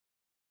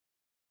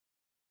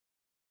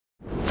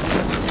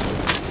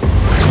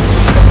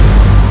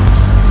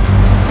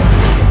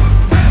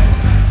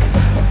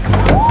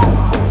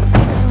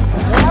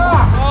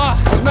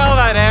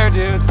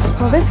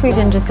this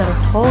weekend just got a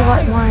whole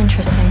lot more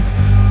interesting.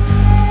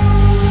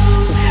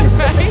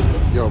 Right?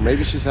 Yo,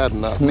 maybe she's had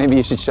enough. Maybe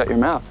you should shut your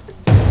mouth.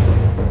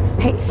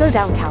 Hey, slow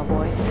down,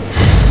 cowboy.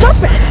 Stop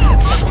it!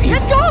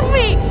 Let go of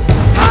me!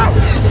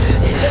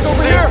 It's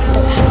over here!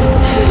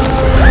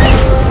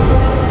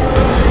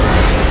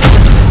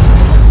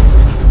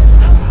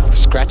 The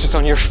scratches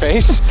on your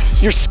face?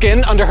 Your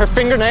skin under her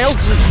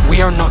fingernails?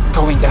 We are not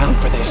going down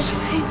for this.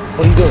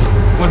 What are you doing?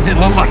 What does it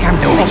look like I'm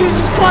doing?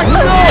 Jesus Christ,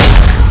 no!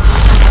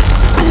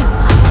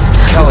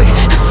 It's Kelly.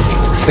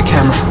 The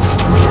camera.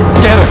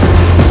 Get her!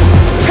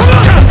 Come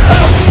on!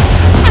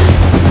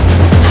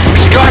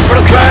 She's going for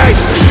the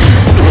face!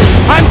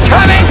 I'm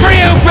coming for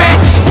you,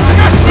 bitch!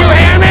 You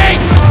hear me?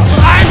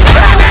 I'm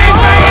coming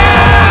for you!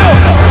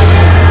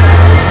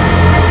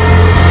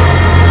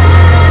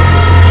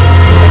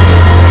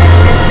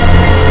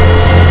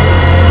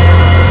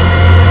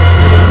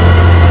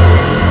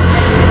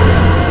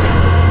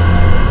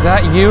 Is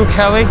that you,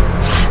 Kelly?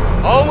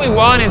 All we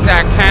want is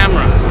that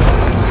camera.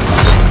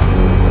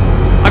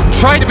 I've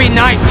tried to be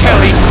nice,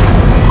 Kelly.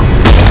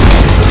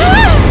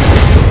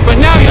 But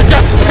now you're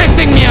just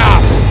pissing me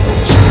off.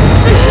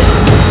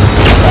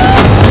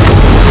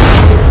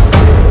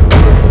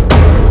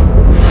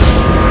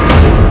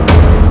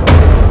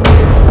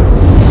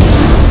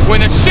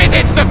 When the shit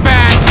hits the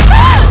fan,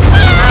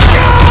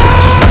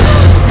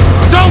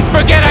 don't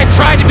forget I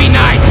tried to be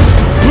nice.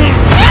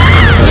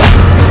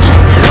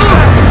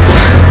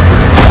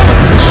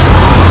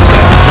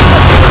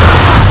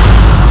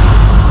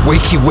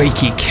 Wakey,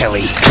 wakey,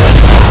 Kelly.